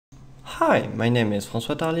Hi, my name is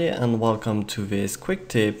François Tarlier and welcome to this quick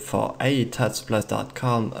tip for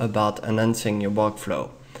aetasplus.com about enhancing your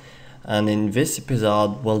workflow. And in this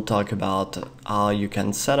episode, we'll talk about how you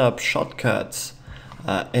can set up shortcuts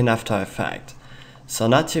in After Effects. So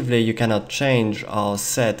natively, you cannot change or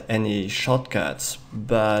set any shortcuts,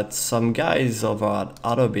 but some guys over at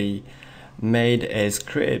Adobe made a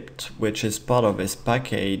script which is part of this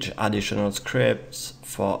package, additional scripts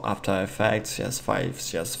for After Effects, CS5,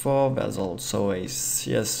 CS4. There's also a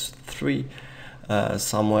CS3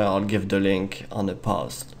 somewhere. I'll give the link on the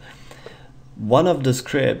post. One of the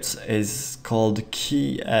scripts is called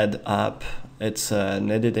KeyED app. It's an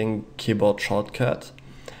editing keyboard shortcut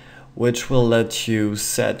which will let you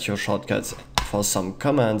set your shortcuts for some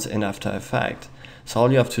commands in After Effects. So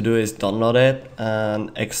all you have to do is download it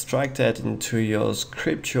and extract it into your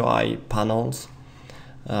script UI panels.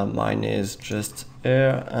 Mine is just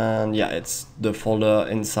here, and yeah, it's the folder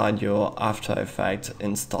inside your After Effects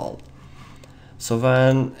installed. So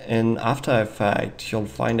then in After Effects, you'll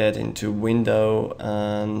find it into Window,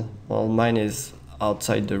 and well, mine is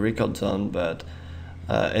outside the record zone, but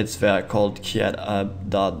it's there called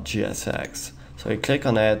KeyED.gsx. So you click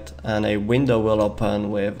on it and a window will open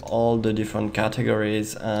with all the different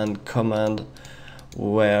categories and command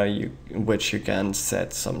which you can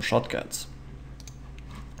set some shortcuts.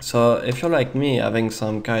 So if you're like me, having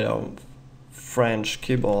some kind of French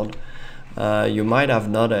keyboard, you might have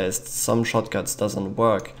noticed some shortcuts doesn't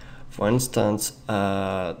work. For instance,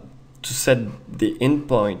 to set the in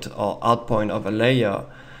point or out point of a layer,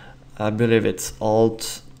 I believe it's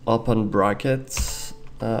Alt open brackets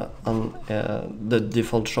on the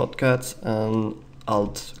default shortcuts and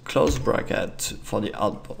Alt close bracket for the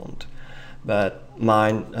out point. But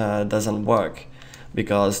mine doesn't work,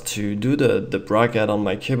 because to do the bracket on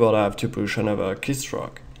my keyboard I have to push another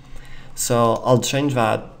keystroke. So I'll change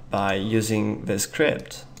that by using this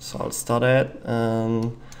script. So I'll start it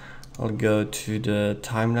and I'll go to the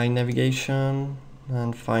timeline navigation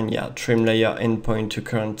and find trim layer endpoint to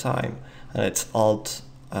current time, and it's Alt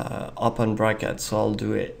open bracket. So I'll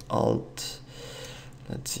do it Alt,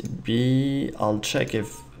 let's see, B. I'll check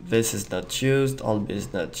if this is not used. Alt B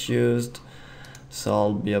is not used, so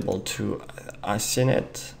I'll be able to assign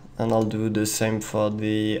it, and I'll do the same for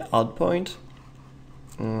the out point.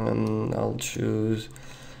 And I'll choose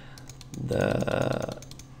the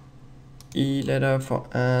E letter for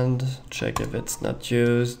and, check if it's not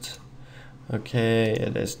used. Okay,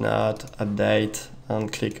 it is not. Update and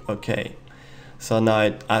click OK. So now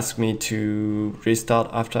it asks me to restart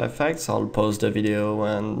After Effects. I'll pause the video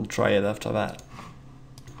and try it after that.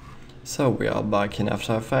 So we are back in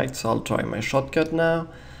After Effects. I'll try my shortcut now.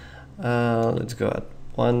 Let's go at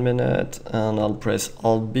 1 minute and I'll press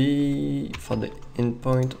Alt B for the in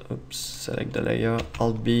point. Oops, select the layer,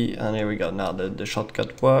 Alt B, and here we go. Now the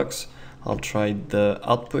shortcut works. I'll try the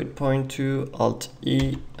output point too, Alt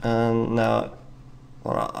E, and now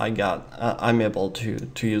I'm able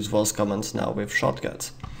to use those commands now with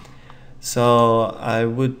shortcuts. So I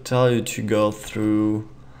would tell you to go through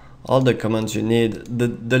all the commands you need.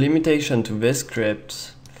 The limitation to this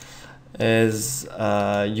script is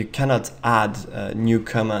you cannot add a new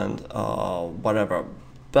command or whatever.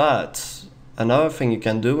 But another thing you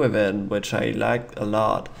can do with it, which I like a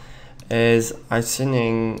lot, is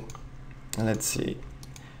assigning, let's see,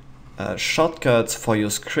 shortcuts for your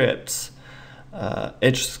scripts.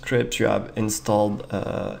 Each script you have installed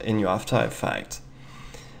in your After Effects.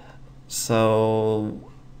 So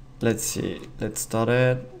let's see, let's start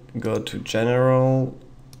it. Go to General,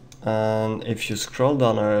 and if you scroll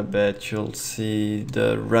down a bit, you'll see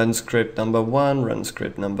the run script number 1, run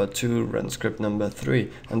script number 2, run script number 3,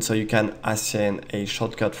 and so you can assign a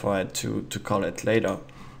shortcut for it to call it later.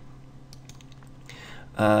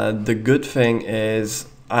 The good thing is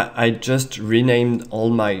I just renamed all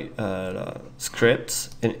my scripts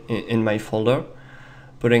in my folder,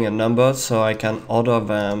 putting a number so I can order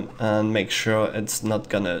them and make sure it's not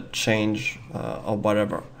gonna change or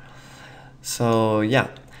whatever. So yeah,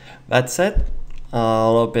 that's it. I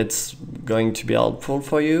hope it's going to be helpful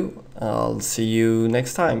for you. I'll see you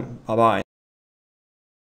next time. Bye bye.